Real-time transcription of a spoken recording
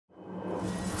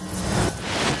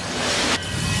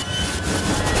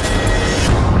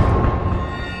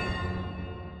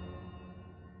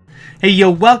Hey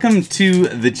yo, welcome to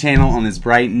the channel on this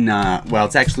bright and, well,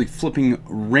 it's actually flipping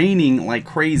raining like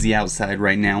crazy outside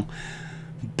right now.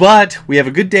 But we have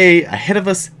a good day ahead of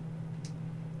us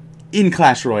in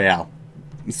Clash Royale.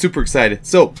 I'm super excited.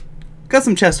 So, got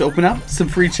some chests to open up, some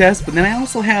free chests, but then I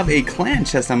also have a clan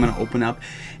chest I'm going to open up.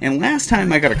 And last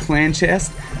time I got a clan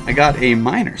chest, I got a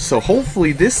miner. So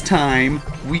hopefully this time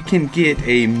we can get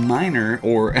a miner,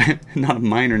 or not a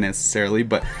miner necessarily,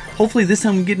 but hopefully this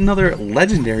time we get another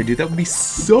legendary, dude. That would be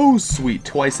so sweet,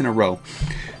 twice in a row.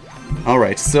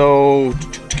 Alright, so,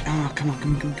 oh, come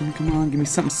on, give me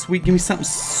something sweet, give me something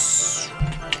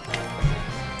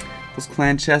Those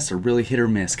clan chests are really hit or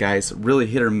miss, guys, really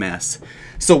hit or miss.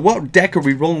 So what deck are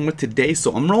we rolling with today?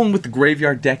 So I'm rolling with the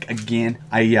graveyard deck again.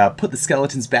 I put the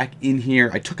skeletons back in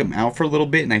here. I took them out for a little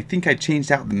bit, and I think I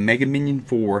changed out the Mega Minion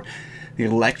for the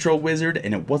Electro Wizard,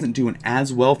 and it wasn't doing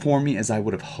as well for me as I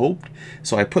would have hoped.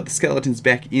 So I put the skeletons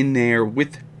back in there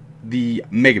with the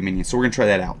Mega Minion. So we're going to try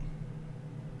that out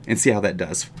and see how that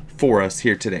does for us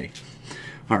here today.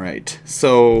 Alright,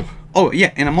 so, oh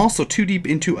yeah, and I'm also too deep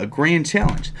into a grand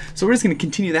challenge. So we're just going to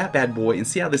continue that bad boy and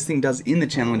see how this thing does in the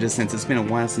challenges, since it's been a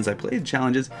while since I played the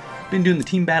challenges. Been doing the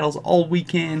team battles all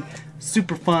weekend,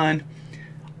 super fun.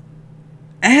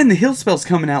 And the heal spell's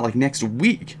coming out like next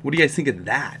week. What do you guys think of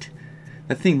that?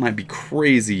 That thing might be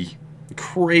crazy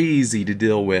to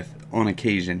deal with on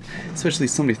occasion. Especially if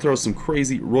somebody throws some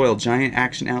crazy Royal Giant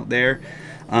action out there.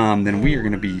 Then we are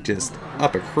going to be just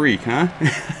up a creek, huh?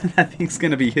 That thing's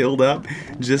going to be healed up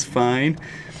just fine.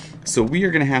 So we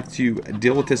are going to have to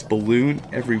deal with this balloon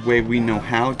every way we know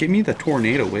how. Give me the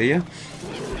tornado, will ya?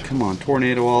 Come on,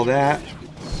 tornado all that.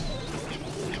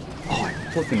 Oh, I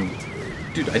flipping...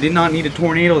 Dude, I did not need a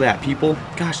tornado that, people.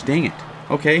 Gosh dang it.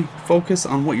 Okay, focus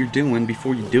on what you're doing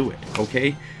before you do it,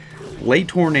 okay? Late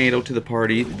tornado to the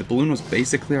party. The balloon was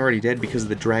basically already dead because of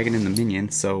the dragon and the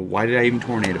minion, so why did I even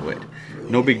tornado it?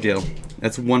 No big deal.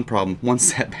 That's one problem, one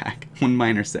setback, one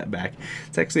minor setback.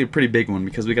 It's actually a pretty big one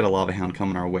because we got a lava hound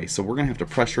coming our way, so we're gonna have to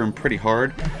pressure him pretty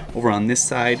hard over on this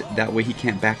side. That way he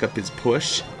can't back up his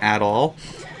push at all.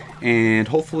 And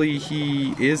hopefully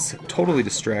he is totally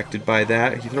distracted by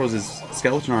that. He throws his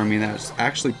skeleton army, and that's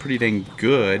actually pretty dang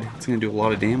good. It's gonna do a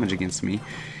lot of damage against me.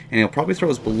 And he'll probably throw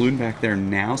his balloon back there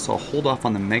now, so I'll hold off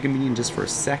on the Mega Minion just for a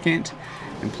second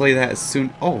and play that as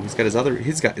soon... Oh, he's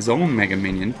got his own Mega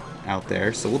Minion out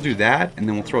there, so we'll do that, and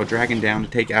then we'll throw a dragon down to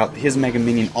take out his Mega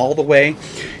Minion all the way,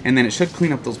 and then it should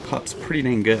clean up those pups pretty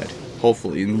dang good,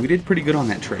 hopefully. And we did pretty good on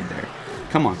that trade there.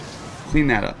 Come on, clean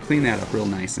that up real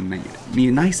nice and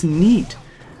neat. Nice and neat.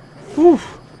 Whew.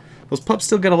 Those pups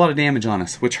still got a lot of damage on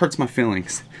us, which hurts my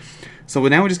feelings. So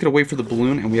now we just gotta wait for the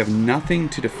balloon, and we have nothing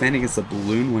to defend against the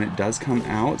balloon when it does come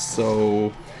out,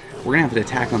 so we're gonna have to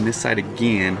attack on this side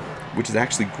again, which is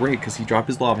actually great because he dropped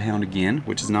his lava hound again,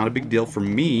 which is not a big deal for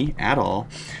me at all.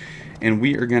 And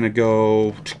we are gonna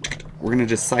go, we're gonna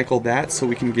just cycle that so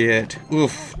we can get,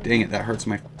 oof, dang it, that hurts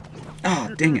my,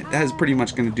 oh, dang it, that is pretty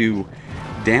much gonna do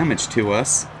damage to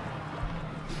us.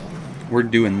 We're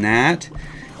doing that.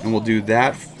 And we'll do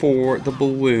that for the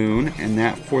balloon, and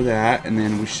that for that, and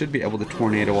then we should be able to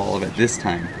tornado all of it this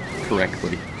time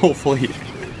correctly. Hopefully.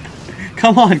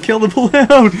 Come on, kill the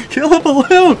balloon! Kill the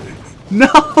balloon! No!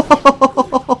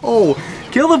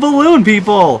 Kill the balloon,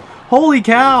 people! Holy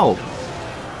cow!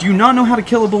 Do you not know how to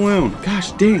kill a balloon?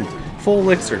 Gosh dang. Full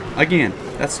elixir. Again,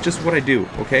 that's just what I do,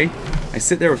 okay? I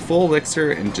sit there with full elixir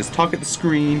and just talk at the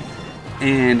screen,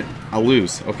 and I'll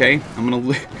lose, okay? I'm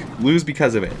gonna lose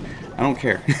because of it. I don't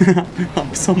care.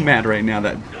 I'm so mad right now.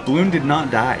 That balloon did not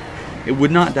die. It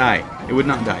would not die. It would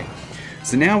not die.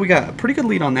 So now we got a pretty good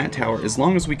lead on that tower, as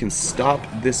long as we can stop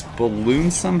this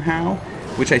balloon somehow,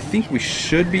 which I think we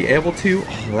should be able to.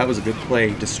 Oh, that was a good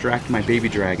play. Distract my baby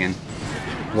dragon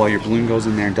while your balloon goes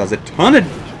in there and does a ton of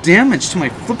damage to my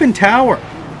flipping tower.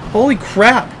 Holy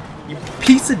crap, you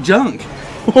piece of junk.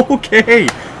 Okay,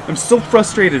 I'm so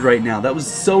frustrated right now. That was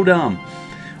so dumb.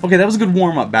 Okay, that was a good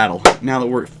warm-up battle. Now that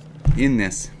we're in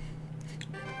this.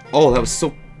 Oh, that was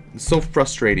so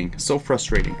frustrating. So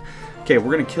frustrating. Okay,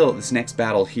 we're gonna kill this next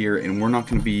battle here, and we're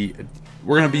gonna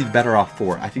be better off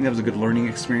for it. I think that was a good learning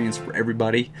experience for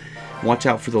everybody. Watch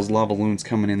out for those lava loons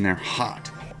coming in there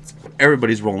hot. That's what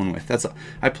everybody's rolling with.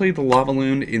 I played the lava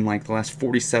loon in like the last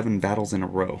 47 battles in a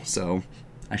row, so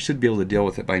I should be able to deal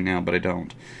with it by now, but I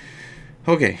don't.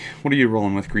 Okay, what are you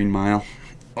rolling with, Green Mile?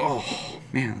 Oh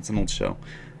man, that's an old show.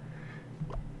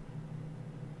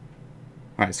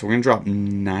 Alright, so we're gonna drop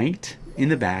Knight in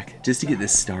the back just to get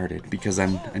this started, because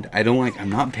I'm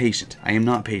not patient. I am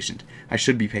not patient. I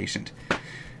should be patient.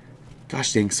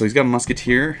 Gosh dang, so he's got a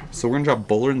Musketeer, so we're gonna drop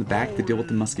Bowler in the back to deal with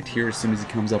the Musketeer as soon as he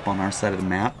comes up on our side of the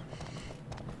map.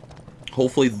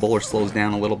 Hopefully the bowler slows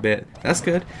down a little bit. That's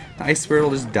good. The ice spirit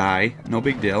will just die. No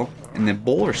big deal. And then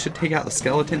bowler should take out the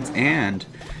skeletons and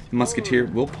the musketeer.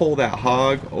 We'll pull that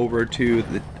hog over to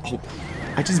the... Oh,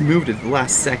 I just moved it at the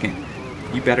last second.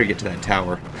 You better get to that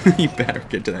tower. You better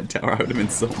get to that tower. I would have been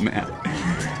so mad.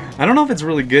 I don't know if it's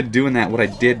really good doing that, what I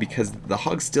did, because the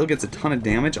hog still gets a ton of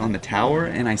damage on the tower,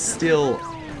 and I still...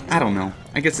 I don't know.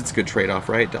 I guess it's a good trade-off,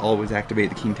 right? To always activate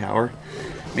the king tower.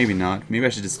 Maybe not. Maybe I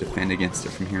should just defend against it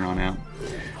from here on out.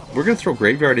 We're going to throw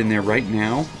Graveyard in there right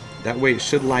now. That way it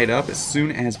should light up as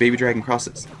soon as Baby Dragon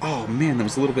crosses. Oh man, that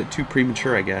was a little bit too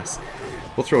premature, I guess.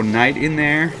 We'll throw Knight in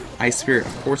there. Ice Spirit,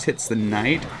 of course, hits the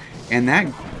Knight. And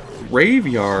that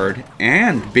Graveyard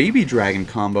and Baby Dragon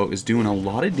combo is doing a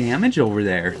lot of damage over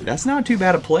there. That's not too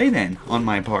bad a play then, on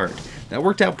my part. That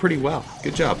worked out pretty well.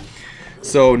 Good job.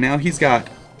 So now he's got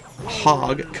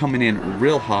Hog coming in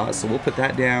real hot, so we'll put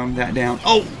that down, that down.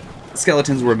 Oh!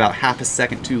 Skeletons were about half a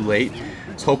second too late.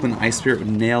 I was hoping the Ice Spirit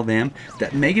would nail them.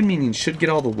 That Mega Minion should get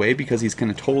all the way because he's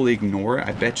going to totally ignore it.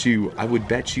 I would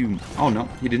bet you... Oh no,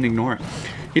 he didn't ignore it.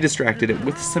 He distracted it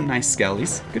with some nice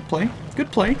skellies. Good play.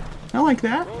 Good play. I like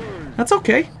that. That's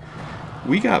okay.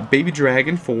 We got Baby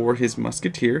Dragon for his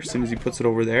Musketeer as soon as he puts it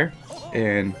over there.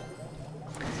 And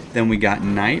then we got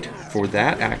Knight for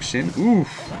that action.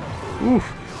 Oof.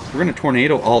 Oof. We're going to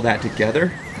tornado all that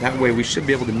together. That way we should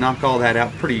be able to knock all that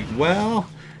out pretty well.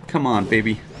 Come on,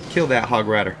 baby. Kill that Hog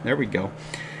Rider. There we go.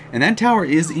 And that tower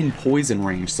is in poison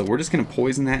range, so we're just going to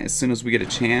poison that as soon as we get a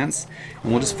chance.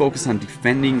 And we'll just focus on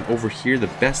defending over here the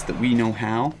best that we know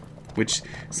how, which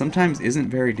sometimes isn't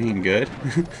very dang good.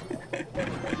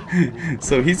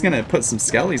 So he's going to put some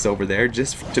skellies over there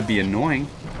just to be annoying.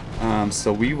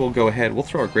 So we will go ahead. We'll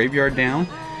throw our Graveyard down.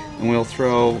 And we'll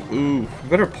throw, ooh, we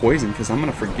better poison because I'm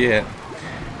going to forget.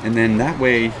 And then that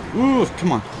way, ooh,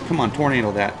 come on,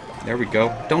 tornado that. There we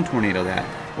go. Don't tornado that.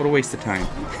 What a waste of time.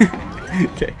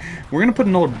 Okay, we're going to put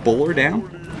another bowler down.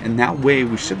 And that way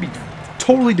we should be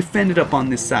totally defended up on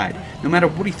this side. No matter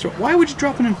what he throws. Why would you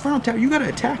drop an Inferno Tower? You got to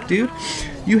attack, dude.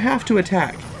 You have to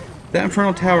attack. That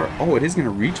Inferno Tower, oh, it is going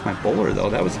to reach my bowler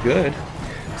though. That was good.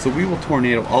 So we will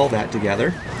tornado all that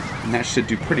together. And that should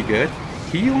do pretty good.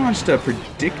 He launched a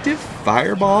predictive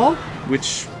fireball,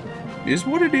 which is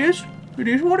what it is. It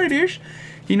is what it is.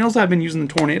 He knows I've been using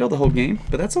the tornado the whole game,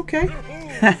 but that's okay.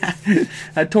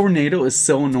 That tornado is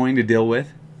so annoying to deal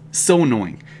with. So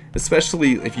annoying.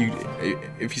 Especially if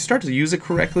you start to use it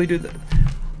correctly, dude.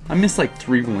 I missed like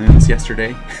 3 balloons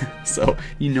yesterday. So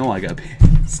you know I got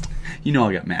pissed. You know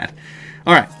I got mad.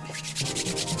 Alright.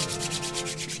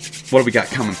 What do we got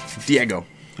coming? Diego.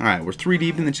 Alright, we're 3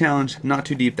 deep in the challenge. Not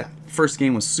too deep. That first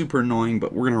game was super annoying,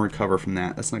 but we're going to recover from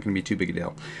that. That's not going to be too big a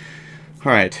deal.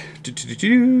 Alright.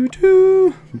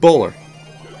 Bowler.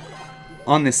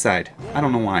 On this side. I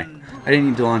don't know why. I didn't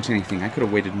need to launch anything. I could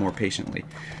have waited more patiently.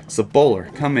 So Bowler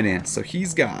coming in. So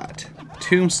he's got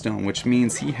Tombstone, which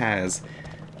means he has,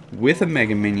 with a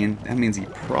Mega Minion, that means he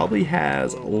probably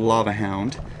has Lava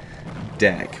Hound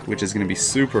deck, which is going to be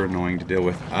super annoying to deal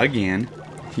with again.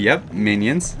 Yep,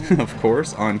 minions, of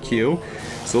course, on cue.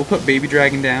 So we'll put Baby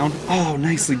Dragon down. Oh,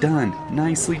 nicely done.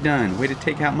 Nicely done. Way to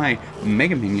take out my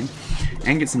Mega Minion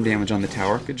and get some damage on the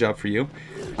tower. Good job for you.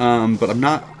 But I'm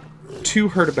not too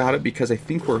hurt about it because I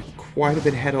think we're quite a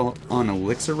bit ahead on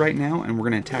Elixir right now, and we're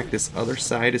going to attack this other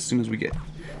side as soon as we get...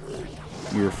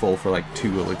 We were full for like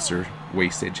 2 Elixir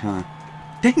wastage, huh?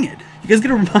 Dang it! You guys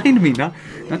gotta remind me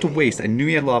not to waste. I knew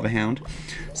he had Lava Hound.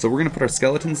 So we're going to put our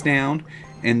skeletons down,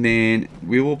 and then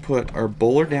we will put our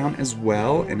bowler down as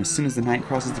well. And as soon as the knight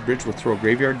crosses the bridge, we'll throw a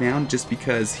graveyard down just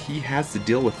because he has to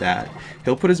deal with that.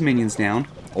 He'll put his minions down,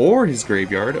 or his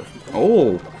graveyard.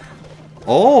 Oh,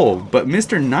 but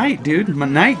Mr. Knight, dude, my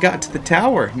knight got to the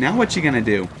tower. Now what you going to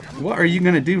do? What are you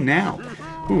going to do now?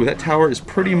 Ooh, that tower is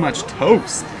pretty much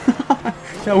toast.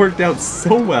 That worked out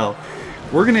so well.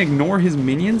 We're going to ignore his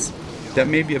minions. That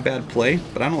may be a bad play,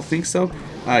 but I don't think so.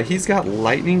 He's got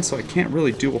lightning, so I can't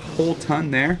really do a whole ton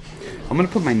there. I'm going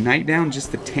to put my knight down just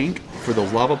to tank for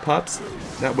those lava pups.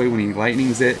 That way when he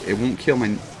lightnings it, it won't kill my...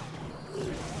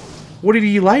 What did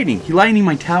he lightning? He lightning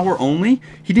my tower only?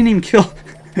 He didn't even kill...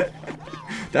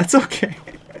 That's okay.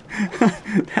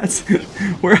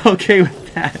 We're okay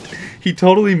with that. He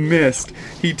totally missed.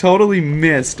 He totally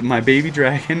missed my Baby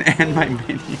Dragon and my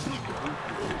minion.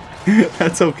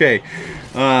 That's okay.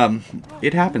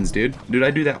 It happens, dude. Dude, I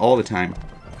do that all the time.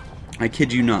 I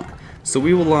kid you not. So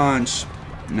we will launch...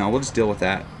 No, we'll just deal with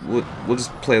that. We'll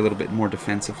just play a little bit more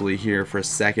defensively here for a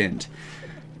second.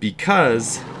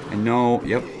 Because I know...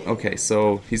 Yep, okay,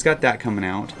 so he's got that coming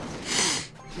out.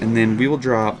 And then we will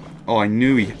drop... Oh, I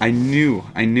knew.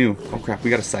 Oh, crap, we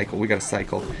gotta cycle. We gotta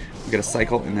cycle. We got to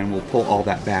cycle, and then we'll pull all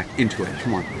that back into it.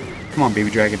 Come on. Come on, baby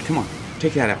dragon. Come on.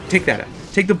 Take that out. Take that out.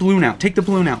 Take the balloon out. Take the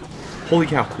balloon out. Holy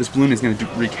cow. This balloon is going to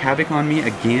wreak havoc on me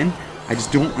again. I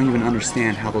just don't even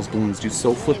understand how those balloons do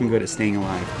so flipping good at staying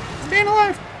alive. Staying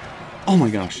alive! Oh my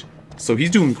gosh. So he's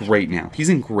doing great now. He's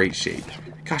in great shape.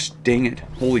 Gosh dang it.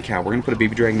 Holy cow. We're going to put a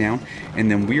baby dragon down, and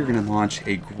then we are going to launch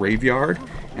a graveyard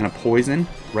and a poison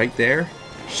right there.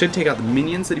 Should take out the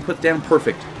minions that he puts down.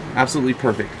 Perfect. Absolutely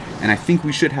perfect. And I think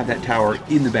we should have that tower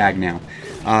in the bag now.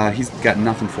 He's got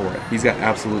nothing for it. He's got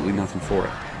absolutely nothing for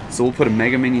it. So we'll put a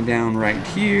Mega Minion down right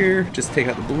here. Just take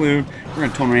out the balloon. We're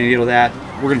going to tornado that.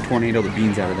 We're going to tornado the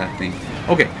beans out of that thing.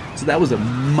 Okay, so that was a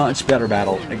much better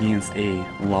battle against a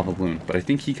lava balloon. But I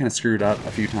think he kind of screwed up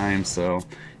a few times, so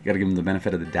you got to give him the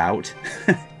benefit of the doubt.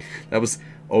 That was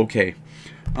okay.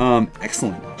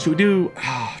 Excellent. Should we do...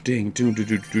 Oh, dang.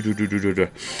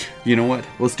 You know what?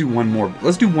 Let's do one more.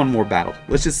 Let's do one more battle.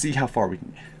 Let's just see how far we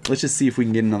can... Let's just see if we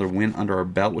can get another win under our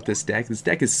belt with this deck. This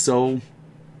deck is so...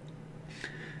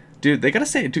 Dude, they gotta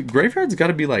say it, dude. Graveyard's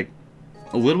gotta be like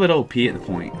a little bit OP at the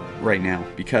point right now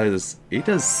because it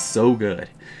does so good.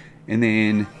 And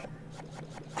then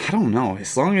I don't know,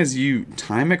 as long as you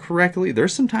time it correctly,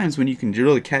 there's some times when you can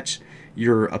really catch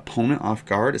your opponent off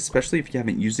guard, especially if you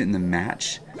haven't used it in the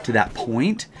match to that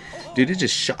point. Dude, it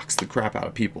just shocks the crap out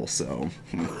of people. So,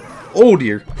 oh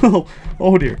dear,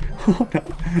 oh dear, oh no.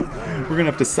 We're gonna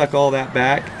have to suck all that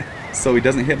back so he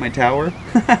doesn't hit my tower.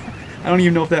 I don't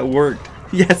even know if that worked.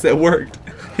 Yes, it worked.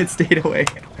 It stayed away.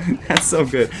 That's so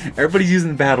good. Everybody's using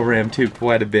the battle ram too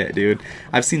quite a bit, dude.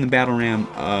 I've seen the battle ram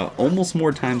almost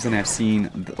more times than I've seen...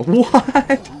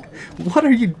 What? What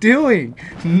are you doing?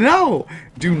 No!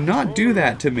 Do not do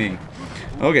that to me.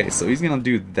 Okay, so he's gonna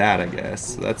do that, I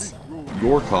guess. So that's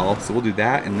your call. So we'll do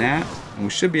that and that. And we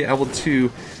should be able to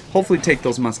hopefully take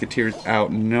those musketeers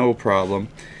out, no problem.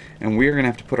 And we are gonna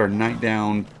have to put our knight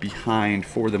down behind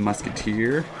for the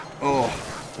musketeer. Oh,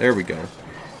 there we go.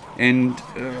 And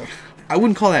I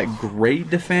wouldn't call that great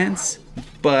defense,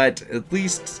 but at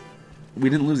least we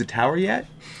didn't lose a tower yet.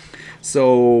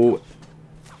 So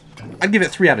I'd give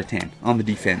it 3 out of 10 on the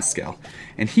defense scale.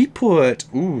 And he put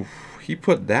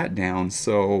that down.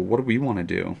 So what do we want to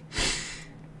do?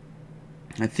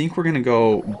 I think we're going to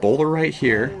go bowler right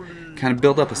here, kind of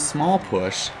build up a small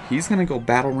push. He's going to go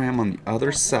battle ram on the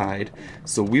other side.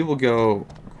 So we will go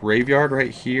graveyard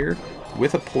right here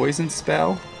with a poison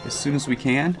spell as soon as we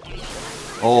can.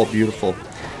 Oh, beautiful.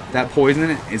 That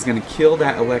poison is going to kill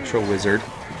that Electro Wizard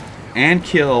and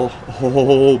kill...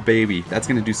 Oh, baby. That's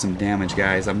going to do some damage,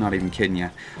 guys. I'm not even kidding you.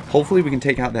 Hopefully we can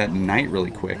take out that knight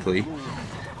really quickly.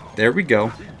 There we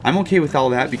go. I'm okay with all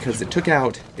that because it took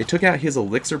out his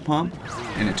elixir pump,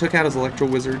 and it took out his Electro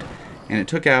Wizard, and it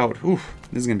took out... Oof,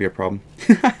 this is going to be a problem.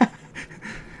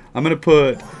 I'm going to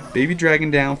put Baby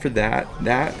Dragon down for that,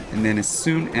 and then as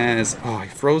soon as... Oh, he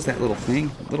froze that little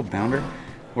thing, little bounder.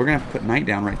 We're going to have to put Knight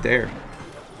down right there.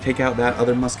 Take out that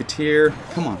other Musketeer.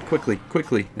 Come on, quickly,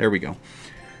 quickly. There we go.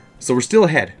 So we're still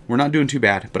ahead. We're not doing too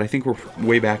bad, but I think we're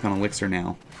way back on Elixir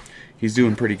now. He's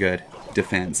doing pretty good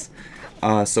defense.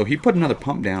 So he put another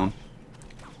pump down.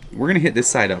 We're going to hit this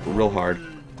side up real hard.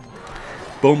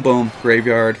 Boom, boom,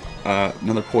 graveyard.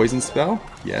 Another poison spell.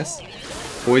 Yes.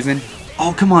 Poison.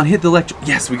 Oh, come on, hit the electro.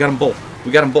 Yes, we got them both.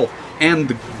 We got them both.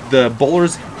 And the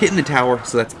bowler's hitting the tower,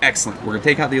 so that's excellent. We're going to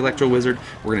take out the Electro Wizard.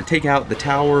 We're going to take out the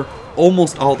tower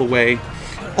almost all the way.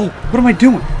 Oh, what am I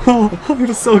doing? Oh,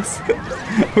 I'm so excited.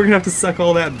 We're going to have to suck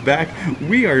all that back.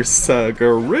 We are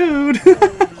suckarooed.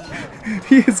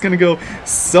 He is going to go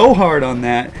so hard on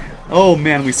that. Oh,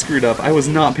 man, we screwed up. I was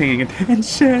not paying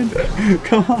attention.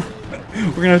 Come on.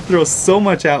 We're going to throw so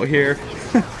much out here.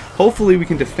 Hopefully we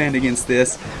can defend against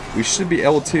this. We should be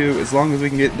able to, as long as we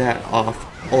can get that off.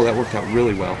 Oh, that worked out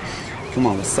really well. Come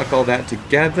on, let's suck all that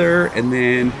together, and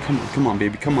then, come on,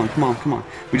 baby, come on, come on, come on.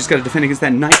 We just got to defend against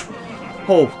that knight.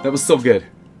 Oh, that was so good.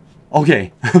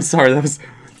 Okay, I'm sorry, that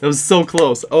was so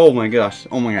close. Oh my gosh,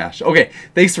 oh my gosh. Okay,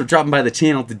 thanks for dropping by the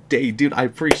channel today, dude. I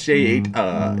appreciate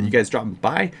you guys dropping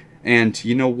by. And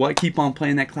you know what? Keep on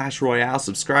playing that Clash Royale.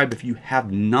 Subscribe if you have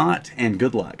not, and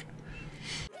good luck.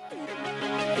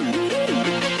 We'll be right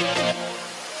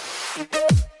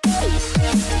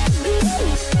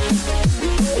back.